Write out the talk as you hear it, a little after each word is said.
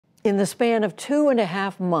In the span of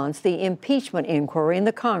 2.5 months, the impeachment inquiry in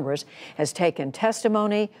the Congress has taken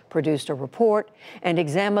testimony, produced a report, and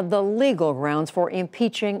examined the legal grounds for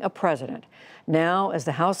impeaching a president. Now, as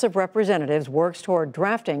the House of Representatives works toward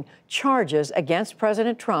drafting charges against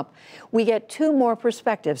President Trump, we get two more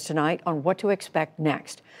perspectives tonight on what to expect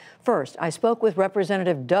next. First, I spoke with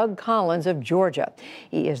Representative Doug Collins of Georgia.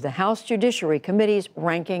 He is the House Judiciary Committee's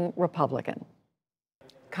ranking Republican.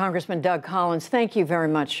 Congressman Doug Collins, thank you very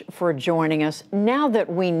much for joining us. Now that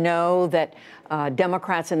we know that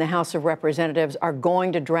Democrats in the House of Representatives are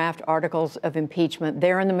going to draft articles of impeachment,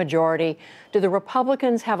 they're in the majority, do the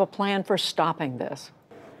Republicans have a plan for stopping this?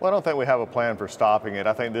 Well, I don't think we have a plan for stopping it.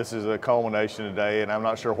 I think this is a culmination today, and I'm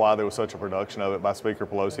not sure why there was such a production of it by Speaker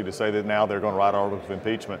Pelosi to say that now they're going to write articles of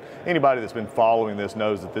impeachment. Anybody that's been following this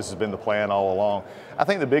knows that this has been the plan all along. I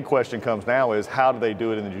think the big question comes now is how do they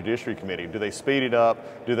do it in the Judiciary Committee? Do they speed it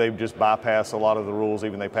up? Do they just bypass a lot of the rules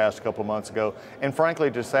even they passed a couple of months ago? And frankly,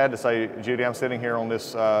 just sad to say, Judy, I'm sitting here on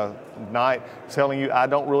this night telling you I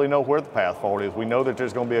don't really know where the path forward is. We know that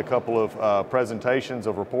there's going to be a couple of presentations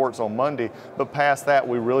of reports on Monday, but past that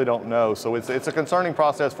we really don't know. So it's a concerning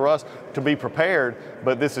process for us to be prepared,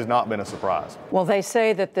 but this has not been a surprise. Well, they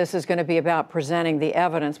say that this is going to be about presenting the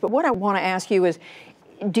evidence, but what I want to ask you is,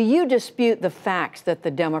 do you dispute the facts that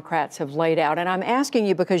the Democrats have laid out? And I'm asking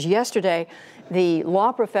you because yesterday, the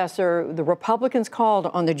law professor the Republicans called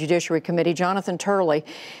on the Judiciary Committee, Jonathan Turley,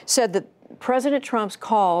 said that President Trump's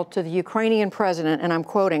call to the Ukrainian president, and I'm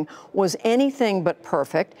quoting, was anything but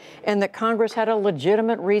perfect, and that Congress had a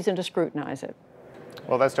legitimate reason to scrutinize it.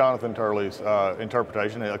 Well, that's Jonathan Turley's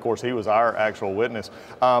interpretation. Of course, he was our actual witness.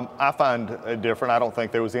 I find it different. I don't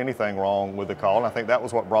think there was anything wrong with the call, and I think that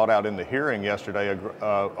was what brought out in the hearing yesterday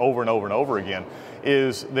over and over and over again,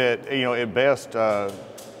 is that, you know, at best,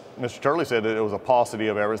 Mr. Turley said that it was a paucity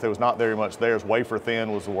of evidence. There was not very much there. Wafer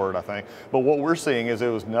thin was the word, I think. But what we're seeing is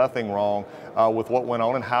there was nothing wrong with what went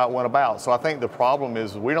on and how it went about. So I think the problem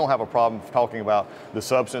is we don't have a problem talking about the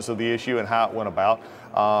substance of the issue and how it went about.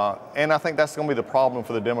 And I think that's going to be the problem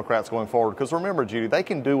for the Democrats going forward. Because remember, Judy, they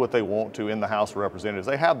can do what they want to in the House of Representatives.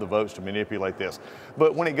 They have the votes to manipulate this.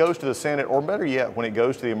 But when it goes to the Senate, or better yet, when it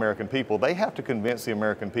goes to the American people, they have to convince the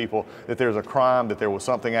American people that there's a crime, that there was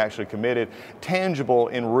something actually committed, tangible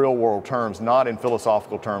in real world terms, not in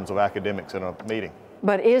philosophical terms of academics in a meeting.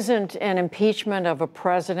 But isn't an impeachment of a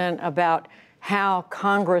president about how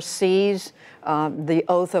Congress sees the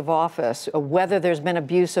oath of office, whether there's been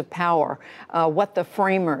abuse of power, what the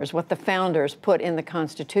framers, what the founders put in the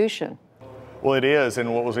Constitution? Well, it is,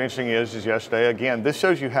 and what was interesting is yesterday, again, this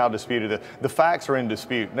shows you how disputed it. The facts are in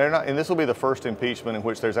dispute. They're not, and this will be the first impeachment in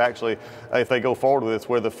which there's actually, if they go forward with this,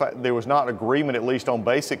 where there was not agreement at least on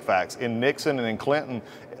basic facts. In Nixon and in Clinton,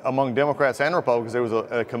 among Democrats and Republicans, there was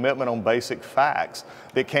a commitment on basic facts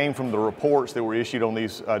that came from the reports that were issued on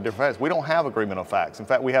these different facts. We don't have agreement on facts. In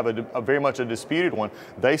fact, we have a very much a disputed one.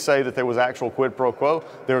 They say that there was actual quid pro quo.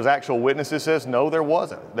 There was actual witnesses that says, no, there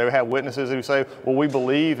wasn't. They have witnesses who say, well, we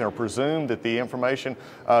believe or presume that the information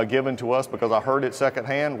given to us, because I heard it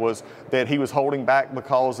secondhand, was that he was holding back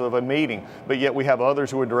because of a meeting. But yet we have others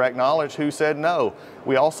who are direct knowledge who said no.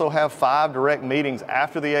 We also have 5 direct meetings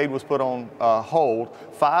after the aid was put on hold,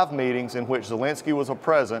 5 meetings in which Zelensky was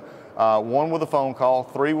present, 1 with a phone call,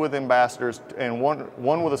 3 with ambassadors, and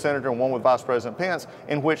one with a senator and 1 with Vice President Pence,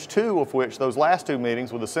 in which 2 of which, those last 2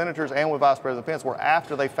 meetings with the senators and with Vice President Pence, were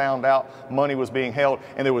after they found out money was being held,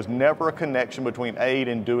 and there was never a connection between aid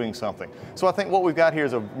and doing something. So I think what we've got here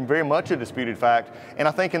is very much a disputed fact, and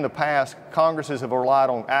I think in the past, Congresses have relied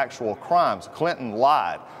on actual crimes. Clinton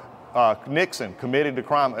lied. Nixon committed the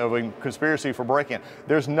crime of a conspiracy for break-in.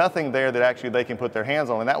 There's nothing there that actually they can put their hands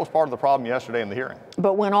on, and that was part of the problem yesterday in the hearing.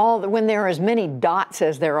 But when there are as many dots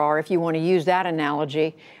as there are, if you want to use that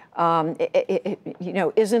analogy, you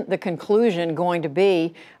know, isn't the conclusion going to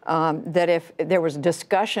be that if there was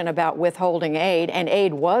discussion about withholding aid, and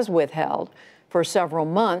aid was withheld for several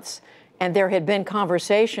months, and there had been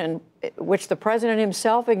conversation, which the president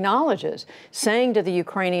himself acknowledges, saying to the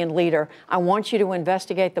Ukrainian leader, I want you to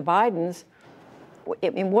investigate the Bidens,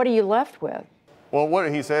 I mean, what are you left with? Well,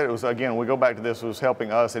 what he said, it was, again, we go back to this, was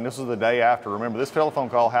helping us, and this was the day after. Remember, this telephone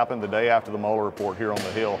call happened the day after the Mueller report here on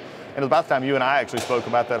the Hill. And it was about the time you and I actually spoke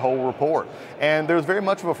about that whole report. And there was very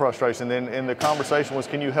much of a frustration. And the conversation was,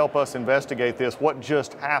 can you help us investigate this? What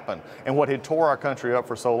just happened and what had tore our country up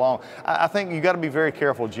for so long? I think you got to be very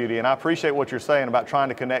careful, Judy. And I appreciate what you're saying about trying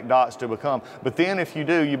to connect dots to become. But then if you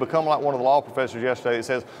do, you become like one of the law professors yesterday that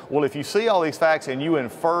says, well, if you see all these facts and you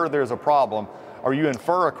infer there's a problem, or you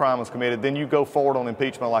infer a crime was committed, then you go forward on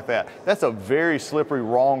impeachment like that. That's a very slippery,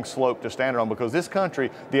 wrong slope to stand on, because this country,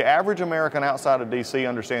 the average American outside of D.C.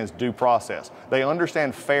 understands due process. They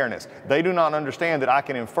understand fairness. They do not understand that I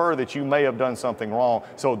can infer that you may have done something wrong,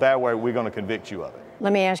 so that way we're going to convict you of it.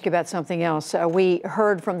 Let me ask you about something else. We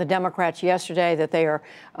heard from the Democrats yesterday that they are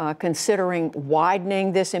considering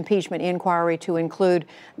widening this impeachment inquiry to include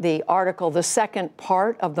the article, the second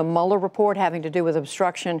part of the Mueller report having to do with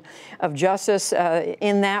obstruction of justice.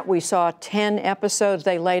 In that, we saw 10 episodes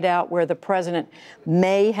they laid out where the president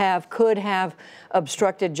could have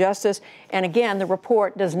obstructed justice. And again, the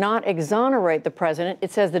report does not exonerate the president.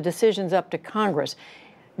 It says the decision's up to Congress.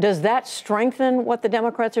 Does that strengthen what the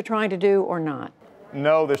Democrats are trying to do or not?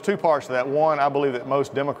 No, there's two parts to that. One, I believe that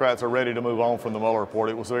most Democrats are ready to move on from the Mueller report.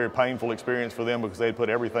 It was a very painful experience for them because they had put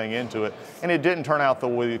everything into it, and it didn't turn out the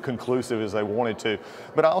way conclusive as they wanted to.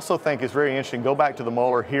 But I also think it's very interesting. Go back to the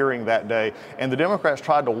Mueller hearing that day, and the Democrats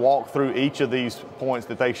tried to walk through each of these points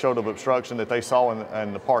that they showed of obstruction that they saw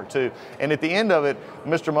in the part two. And at the end of it,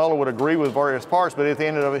 Mr. Mueller would agree with various parts, but at the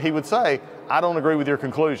end of it, he would say, I don't agree with your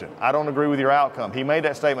conclusion. I don't agree with your outcome. He made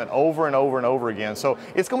that statement over and over and over again. So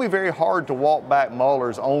it's going to be very hard to walk back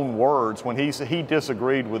Mueller's own words when he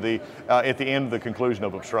disagreed with at the end of the conclusion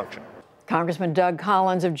of obstruction. Congressman Doug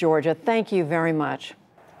Collins of Georgia, thank you very much.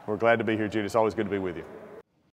 We're glad to be here, Judy. It's always good to be with you.